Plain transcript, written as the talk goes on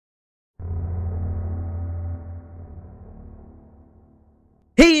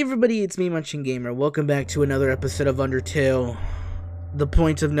Hey everybody, it's me Munchin Gamer. Welcome back to another episode of Undertale. The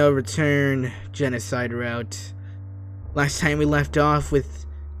point of no return, Genocide route. Last time we left off with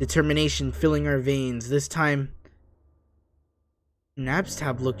determination filling our veins. This time,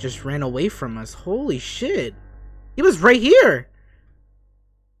 Nabstab look just ran away from us. Holy shit. He was right here!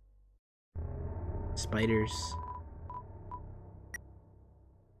 Spiders.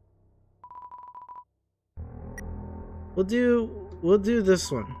 We'll do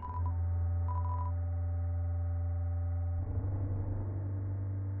this one.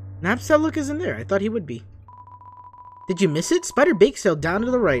 Nabstab look isn't there. I thought he would be. Did you miss it? Spider bake sale down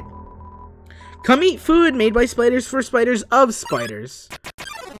to the right. Come eat food made by spiders for spiders of spiders.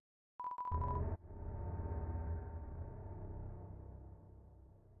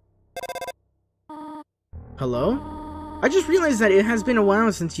 Hello? I just realized that it has been a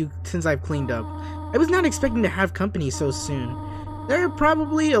while since I've cleaned up. I was not expecting to have company so soon. There are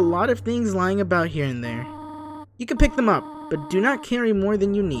probably a lot of things lying about here and there. You can pick them up, but do not carry more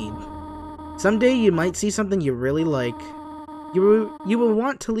than you need. Someday you might see something you really like. You will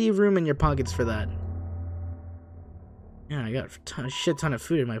want to leave room in your pockets for that. Yeah, I got a shit ton of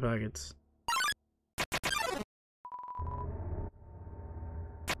food in my pockets.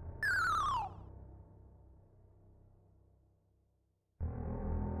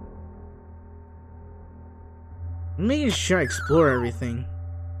 I'm making sure I explore everything.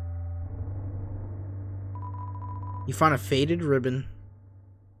 You found a faded ribbon.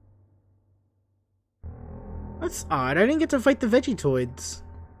 That's odd. I didn't get to fight the Vegetoids.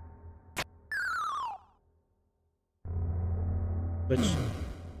 Which...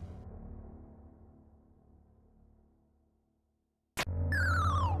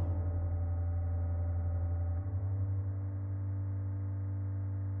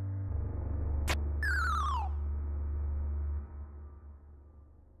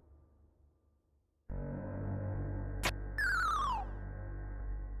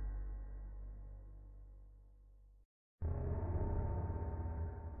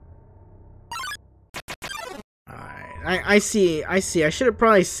 I see. I should have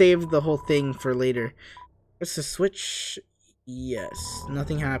probably saved the whole thing for later. What's the switch? Yes.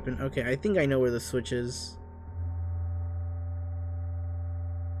 Nothing happened. Okay, I think I know where the switch is.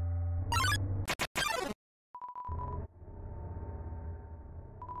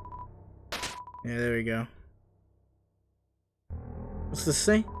 Yeah, there we go. What's this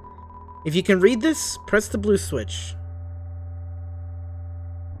say? If you can read this, press the blue switch.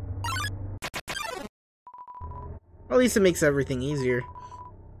 Or at least it makes everything easier.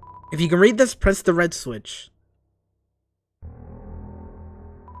 If you can read this, press the red switch.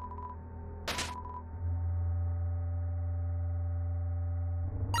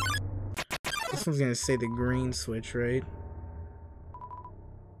 This one's gonna say the green switch, right?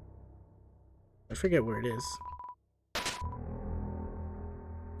 I forget where it is.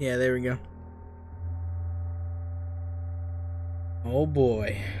 Yeah, there we go. Oh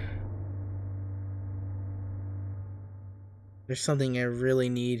boy. There's something I really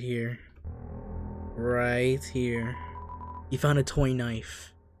need here. Right here. You found a toy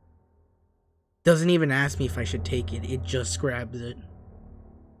knife. Doesn't even ask me if I should take it. It just grabs it.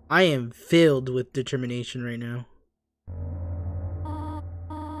 I am filled with determination right now.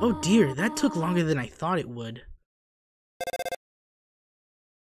 Oh dear, that took longer than I thought it would.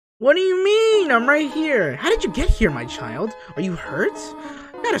 What do you mean? I'm right here. How did you get here, my child? Are you hurt?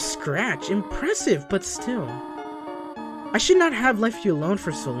 Not a scratch. Impressive, but still. I should not have left you alone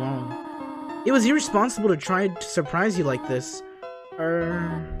for so long. It was irresponsible to try to surprise you like this.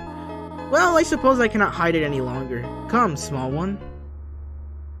 Well, I suppose I cannot hide it any longer. Come, small one.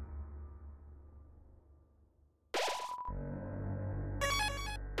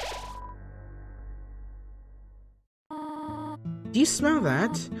 Do you smell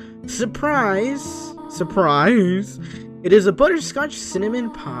that? Surprise! Surprise! It is a butterscotch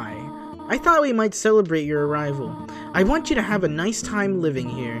cinnamon pie. I thought we might celebrate your arrival. I want you to have a nice time living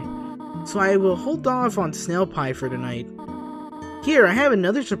here, so I will hold off on snail pie for tonight. Here, I have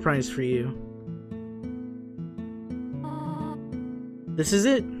another surprise for you. This is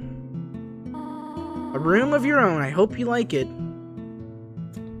it. A room of your own. I hope you like it.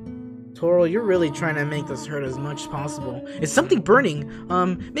 Toro, you're really trying to make this hurt as much as possible. Is something burning?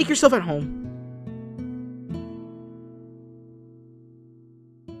 Make yourself at home.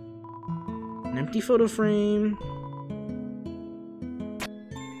 An empty photo frame.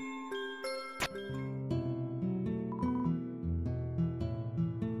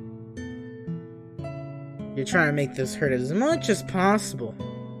 You're trying to make this hurt as much as possible.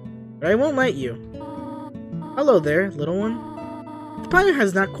 But I won't let you. Hello there, little one. The pilot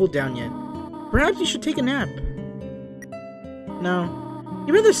has not cooled down yet. Perhaps you should take a nap. No.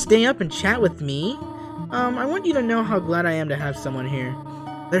 You'd rather stay up and chat with me? I want you to know how glad I am to have someone here.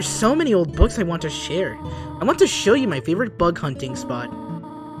 There's so many old books I want to share. I want to show you my favorite bug hunting spot.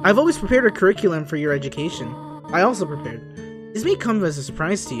 I've always prepared a curriculum for your education. I also prepared. This may come as a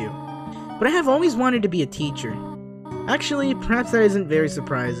surprise to you, but I have always wanted to be a teacher. Actually, perhaps that isn't very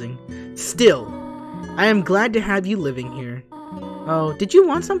surprising. Still, I am glad to have you living here. Oh, did you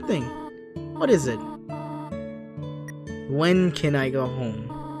want something? What is it? When can I go home?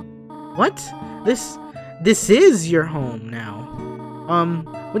 What? This is your home now.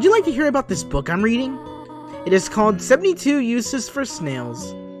 Would you like to hear about this book I'm reading? It is called 72 Uses for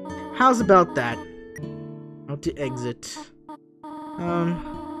Snails. How's about that? How to exit. How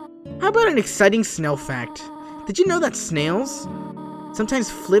about an exciting snail fact? Did you know that snails sometimes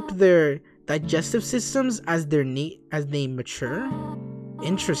flip their digestive systems as they mature?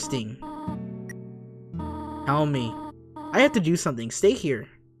 Interesting. Tell me. I have to do something. Stay here.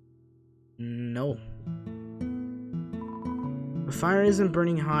 No. The fire isn't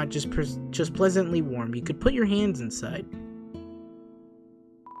burning hot, just pleasantly warm. You could put your hands inside.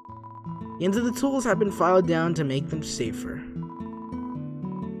 The ends of the tools have been filed down to make them safer.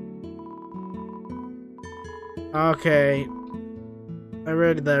 Okay. I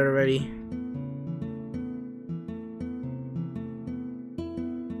read that already.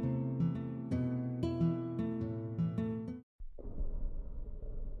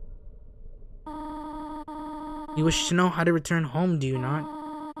 You wish to know how to return home, do you not?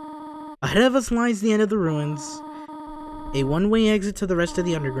 Ahead of us lies the end of the ruins, a one-way exit to the rest of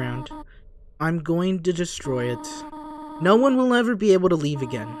the underground. I'm going to destroy it. No one will ever be able to leave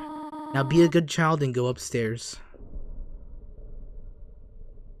again. Now be a good child and go upstairs.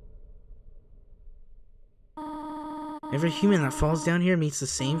 Every human that falls down here meets the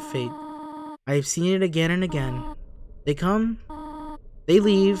same fate. I have seen it again and again. They come, they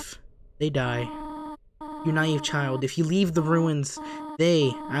leave, they die. You naive child, if you leave the ruins,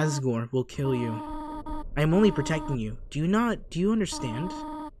 they, Asgore, will kill you. I am only protecting you. Do you understand?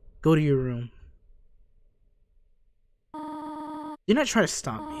 Go to your room. Do not try to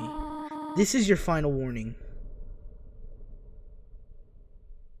stop me. This is your final warning.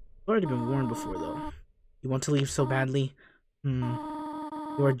 I've already been warned before, though. You want to leave so badly? You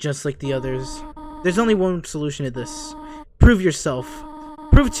are just like the others. There's only one solution to this. Prove yourself.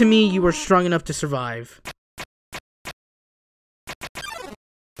 Prove to me you are strong enough to survive.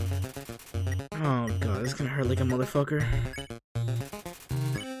 Oh god, this is gonna hurt like a motherfucker.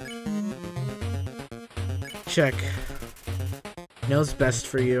 Check. Knows best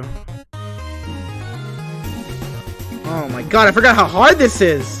for you. Oh my god, I forgot how hard this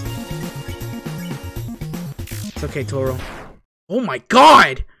is! It's okay, Toro. Oh my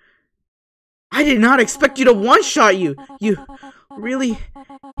god! I did not expect you to one-shot you! You really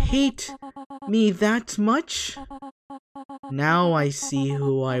hate me that much? Now I see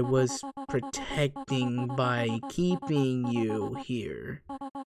who I was protecting by keeping you here.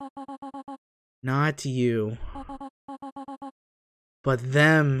 Not you. But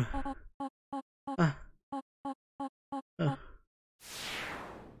them.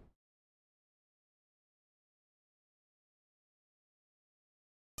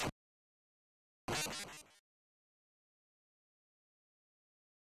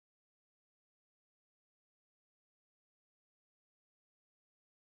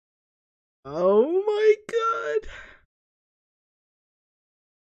 Oh my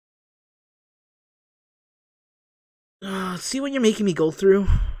god. See what you're making me go through?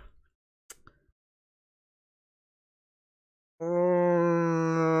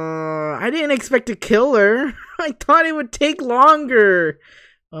 I didn't expect to kill her. I thought it would take longer.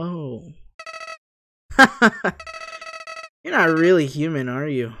 Oh. You're not really human, are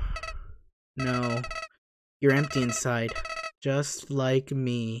you? No. You're empty inside. Just like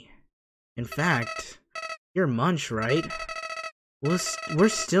me. In fact, you're Munch, right? We're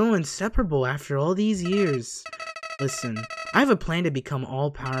still inseparable after all these years. Listen, I have a plan to become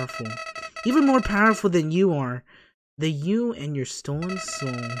all-powerful. Even more powerful than you are. You and your stolen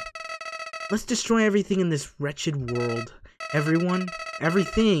soul. Let's destroy everything in this wretched world. Everyone,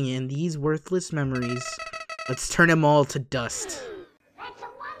 everything, and these worthless memories. Let's turn them all to dust. That's a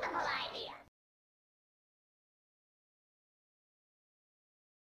wonderful idea.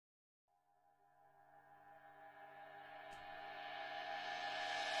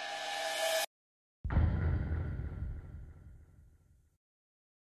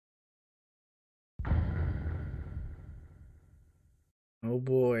 Oh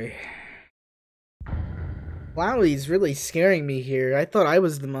boy. Wow, he's really scaring me here. I thought I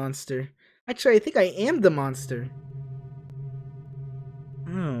was the monster. Actually, I think I am the monster.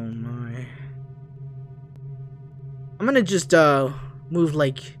 Oh my. I'm gonna just move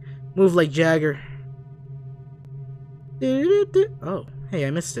like Jagger. Oh, hey,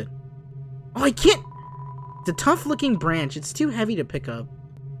 I missed it. Oh, I can't. It's a tough looking branch. It's too heavy to pick up.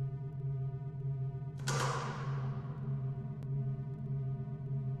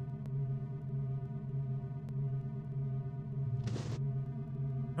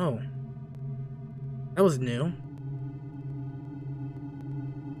 Oh. That was new.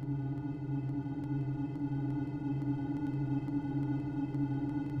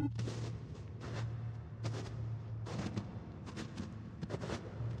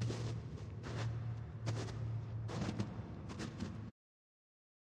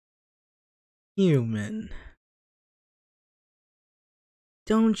 Human.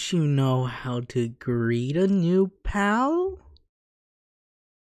 Don't you know how to greet a new pal?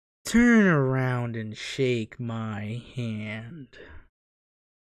 Turn around and shake my hand.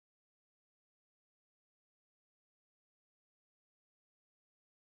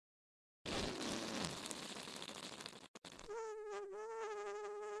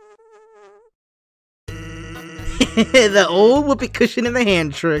 The old whoopee cushion in the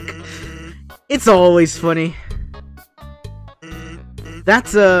hand trick. It's always funny.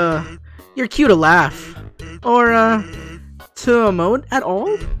 That's, you're cute to laugh. Or, to emote at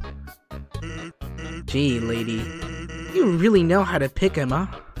all? Gee, lady. You really know how to pick him, huh?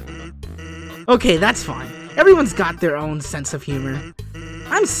 Okay, that's fine. Everyone's got their own sense of humor.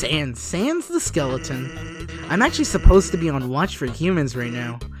 I'm Sans the skeleton. I'm actually supposed to be on watch for humans right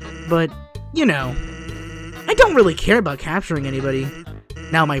now. But, you know, I don't really care about capturing anybody.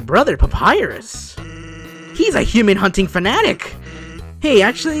 Now my brother, Papyrus. He's a human hunting fanatic. Hey,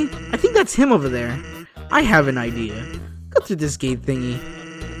 actually, I think that's him over there. I have an idea. Go through this gate thingy.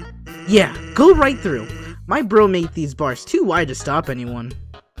 Yeah, go right through. My bro made these bars too wide to stop anyone.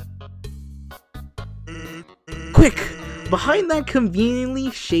 Quick! Behind that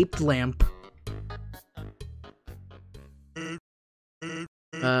conveniently shaped lamp.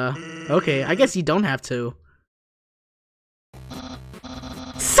 Okay, I guess you don't have to.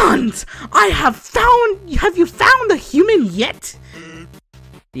 Sons! Have you found a human yet?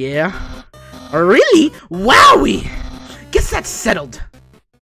 Yeah. Really? Wowie! Guess that's settled.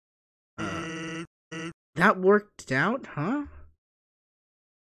 That worked out, huh?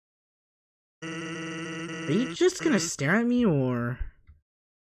 Are you just gonna stare at me, or...?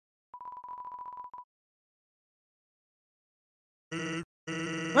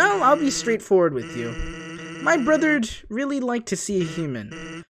 Well, I'll be straightforward with you. My brother'd really like to see a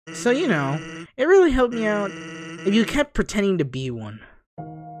human. So, you know, it really helped me out if you kept pretending to be one.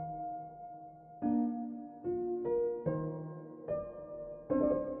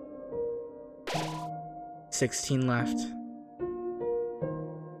 $16 left.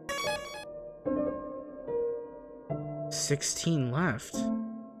 $16 left.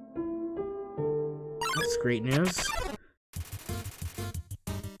 That's great news.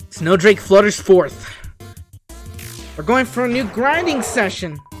 Snowdrake flutters forth. We're going for a new grinding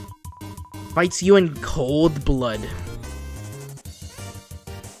session. Fights you in cold blood.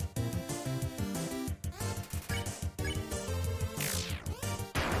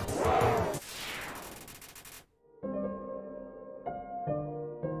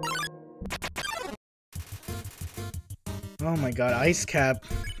 Oh my god, Ice Cap.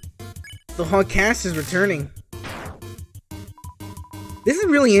 The whole cast is returning. This is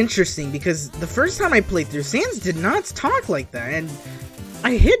really interesting because the first time I played through, Sans did not talk like that, and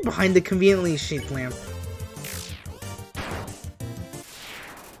I hid behind the conveniently shaped lamp.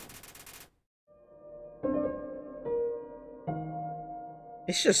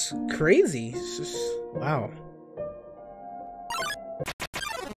 It's just crazy. It's just, wow.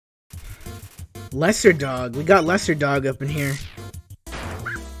 Lesser Dog. We got Lesser Dog up in here.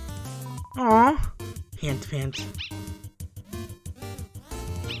 Aw. Pant pant.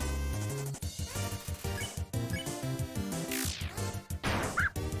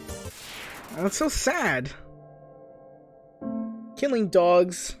 Oh, it's so sad. Killing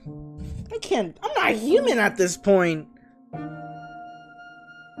dogs. I'm not human at this point.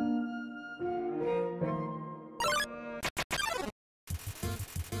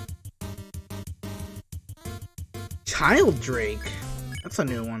 Child Drake. That's a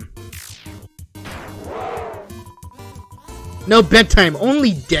new one. No bedtime,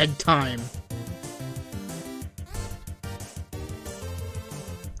 only dead time.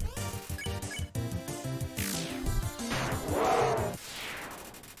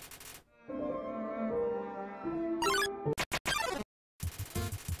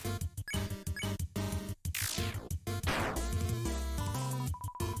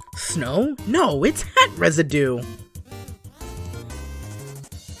 snow? No, it's hat residue.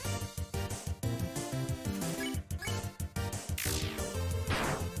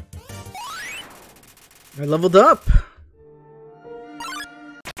 I leveled up.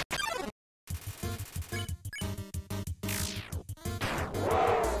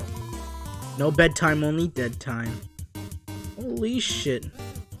 No bedtime, only dead time. Holy shit.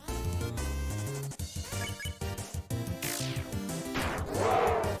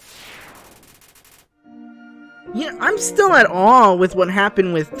 Yeah, I'm still at awe with what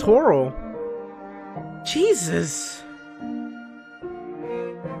happened with Toro. Jesus.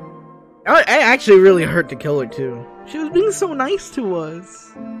 I actually really hurt to kill her too. She was being so nice to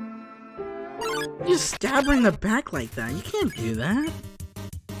us. You just stab her in the back like that. You can't do that.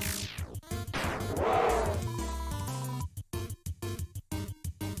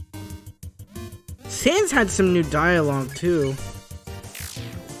 Sans had some new dialogue too.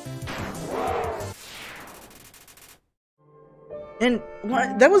 And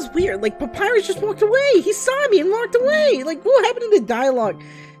what, that was weird. Like, Papyrus just walked away. He saw me and walked away. Like, what happened to the dialogue?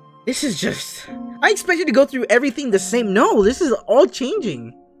 This is just... I expected to go through everything the same. No, this is all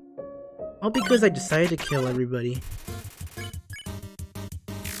changing. All because I decided to kill everybody.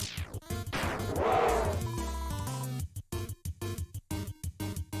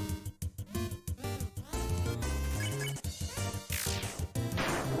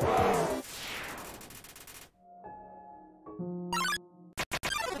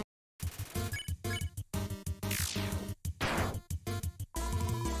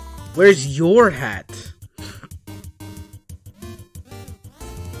 Where's your hat?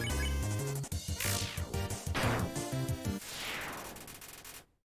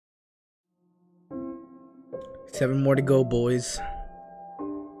 Seven more to go, boys.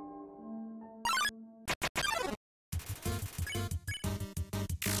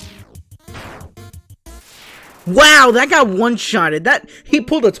 Wow, that got one-shotted. That he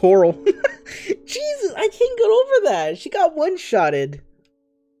pulled a Toro. Jesus, I can't get over that. She got one-shotted.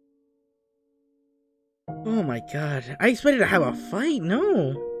 Oh my god. I expected to have a fight.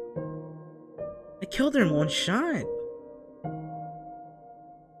 No. I killed her in one shot.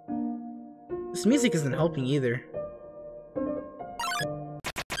 This music isn't helping either.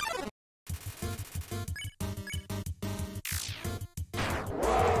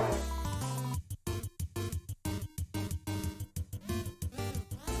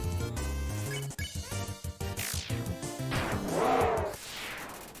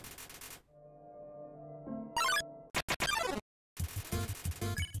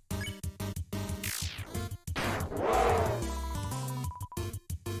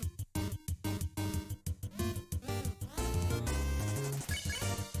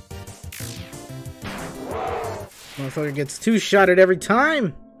 Motherfucker gets two-shotted every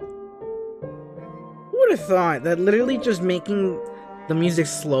time. Who would have thought that literally just making the music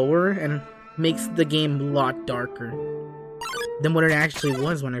slower and makes the game a lot darker than what it actually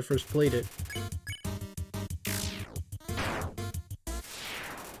was when I first played it.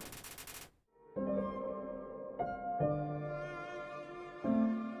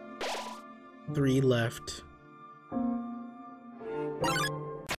 Three left.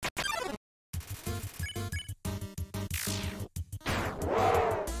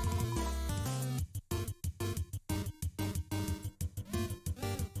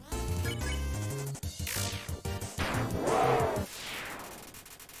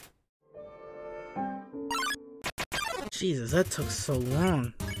 Jesus, that took so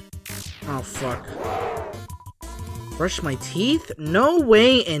long. Oh, fuck. Brush my teeth? No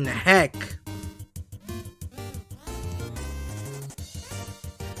way in heck.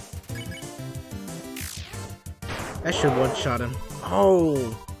 That should one-shot him.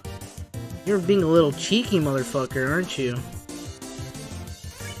 Oh. You're being a little cheeky, motherfucker, aren't you?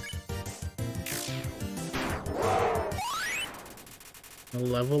 I'll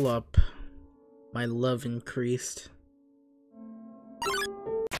level up. My love increased.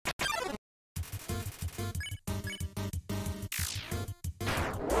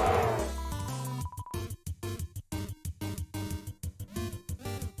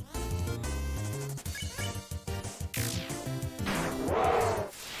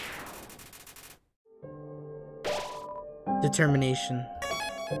 Determination.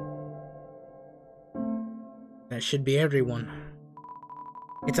 That should be everyone.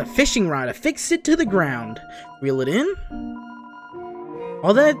 It's a fishing rod. Affix it to the ground. Reel it in.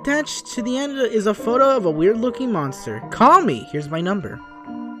 All that attached to the end is a photo of a weird-looking monster. Call me. Here's my number.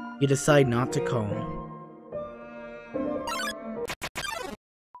 You decide not to call.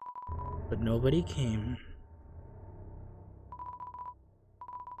 But nobody came.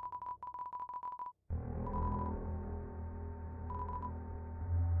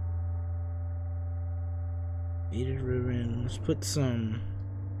 Faded ribbon. Let's put some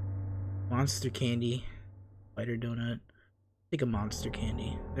monster candy. Spider donut. Take a monster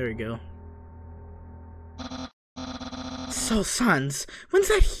candy. There we go. So, sons, when's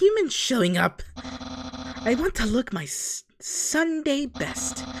that human showing up? I want to look my Sunday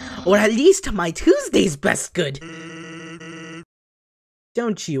best. Or at least my Tuesday's best good.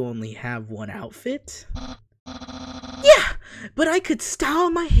 Don't you only have one outfit? Yeah, but I could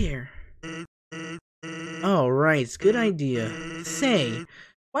style my hair. Oh, right, good idea. Say,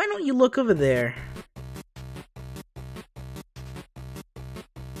 why don't you look over there?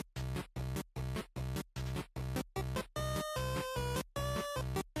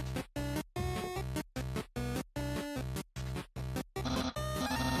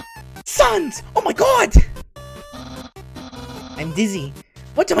 Sons! Oh my god! I'm dizzy.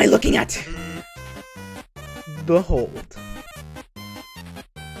 What am I looking at? Behold.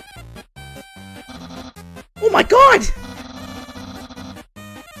 Oh my god!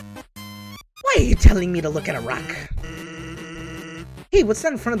 Why are you telling me to look at a rock? Hey, what's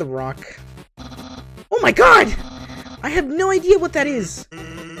that in front of the rock? Oh my god! I have no idea what that is.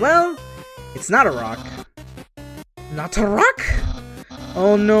 Well, it's not a rock. Not a rock?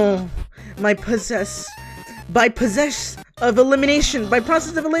 Oh no. By process of elimination,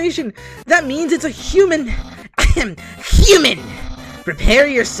 that means it's a human. Human! Prepare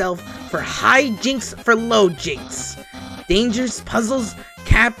yourself for high jinks for low jinks. Dangers, puzzles,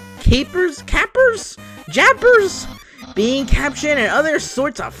 cappers, jappers, being captured, and other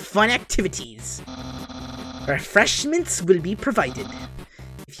sorts of fun activities. Refreshments will be provided,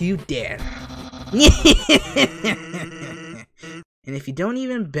 if you dare. And if you don't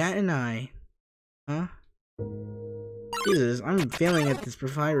even bat an eye. Huh? Jesus, I'm failing at this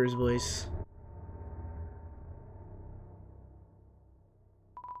provider's voice.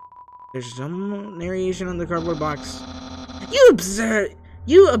 There's some narration on the cardboard box. You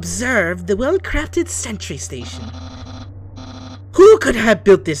observe the well-crafted sentry station. Who could have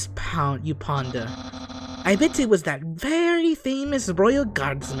built this you ponder? I bet it was that very famous royal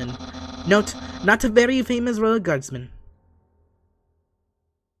guardsman. Note, not a very famous royal guardsman.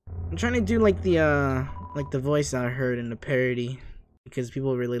 I'm trying to do like the voice I heard in the parody, because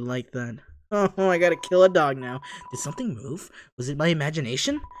people really like that. Oh, I gotta kill a dog now. Did something move? Was it my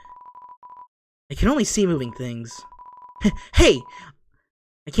imagination? I can only see moving things. Hey!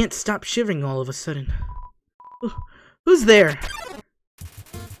 I can't stop shivering all of a sudden. Who's there?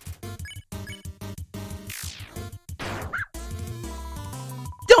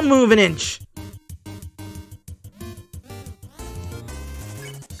 Don't move an inch!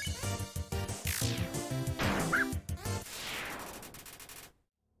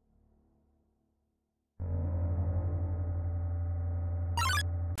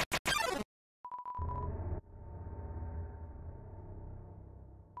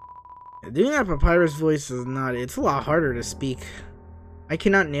 Doing that papyrus voice is not, it's a lot harder to speak. I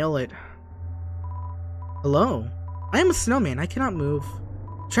cannot nail it. Hello? I am a snowman, I cannot move.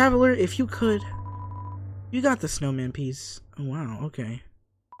 Traveler, if you could. You got the snowman piece. Oh wow, okay.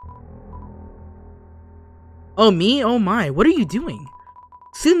 Oh me? Oh my, what are you doing?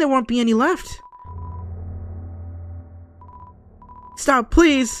 Soon there won't be any left. Stop,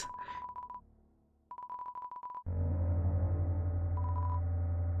 please!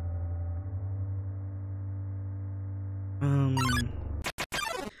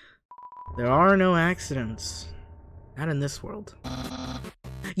 There are no accidents. Not in this world.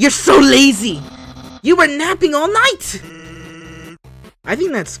 You're so lazy! You were napping all night! I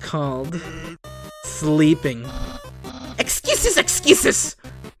think that's called sleeping. Excuses, excuses!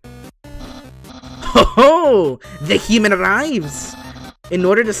 Ho ho! The human arrives! In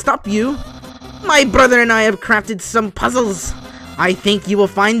order to stop you, my brother and I have crafted some puzzles. I think you will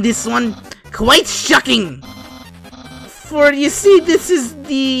find this one quite shocking! For you see, this is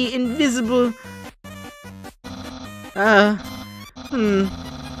the invisible... You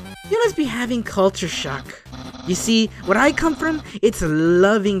must be having culture shock. You see, where I come from, it's a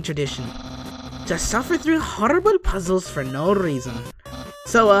loving tradition. To suffer through horrible puzzles for no reason.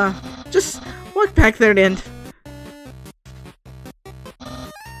 So, just walk back there and...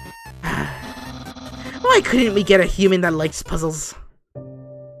 Why couldn't we get a human that likes puzzles?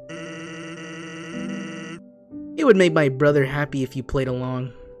 It would make my brother happy if you played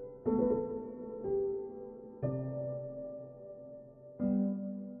along.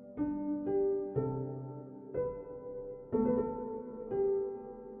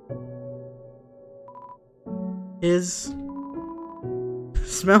 Is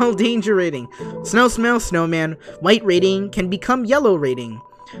smell danger rating. Snow smell snowman. White rating can become yellow rating.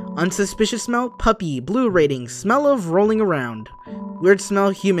 Unsuspicious smell, puppy. Blue rating, smell of rolling around. Weird smell,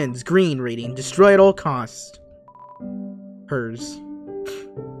 humans. Green rating, destroy at all costs. Hers.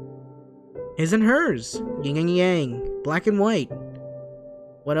 His and hers. Yin and yang. Black and white.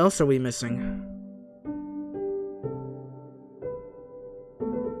 What else are we missing?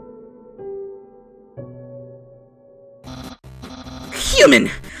 Human!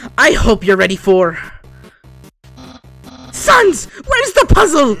 I hope you're ready for... Sons! Where's the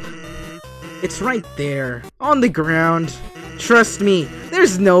puzzle? It's right there. On the ground. Trust me,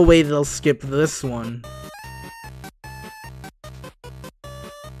 there's no way they'll skip this one.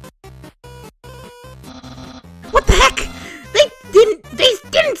 What the heck? They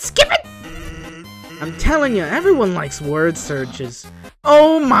didn't skip it? I'm telling you, everyone likes word searches.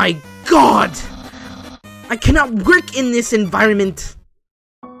 Oh my god! I cannot work in this environment.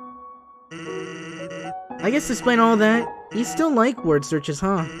 I guess despite all that, you still like word searches,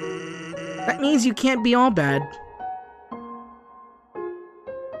 huh? That means you can't be all bad.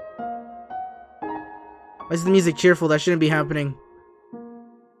 Why is the music cheerful? That shouldn't be happening.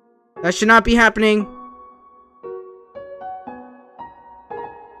 That should not be happening.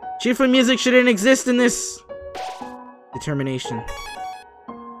 Cheerful music shouldn't exist in this. Determination.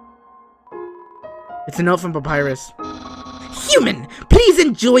 It's a note from Papyrus. Human, please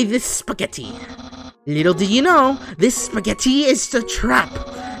enjoy this spaghetti. Little do you know, this spaghetti is a trap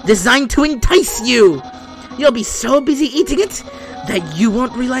designed to entice you. You'll be so busy eating it that you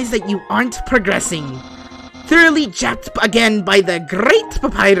won't realize that you aren't progressing. Thoroughly japped again by the great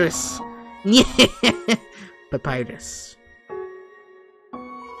Papyrus. Papyrus.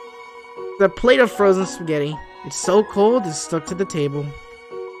 The plate of frozen spaghetti. It's so cold, it's stuck to the table.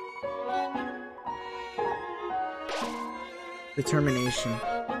 Determination.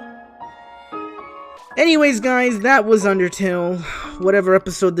 Anyways, guys, that was Undertale. Whatever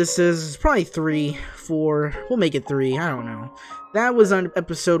episode this is, it's probably 3, 4. We'll make it 3. I don't know. That was on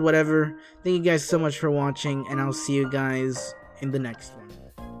episode whatever. Thank you guys so much for watching, and I'll see you guys in the next one.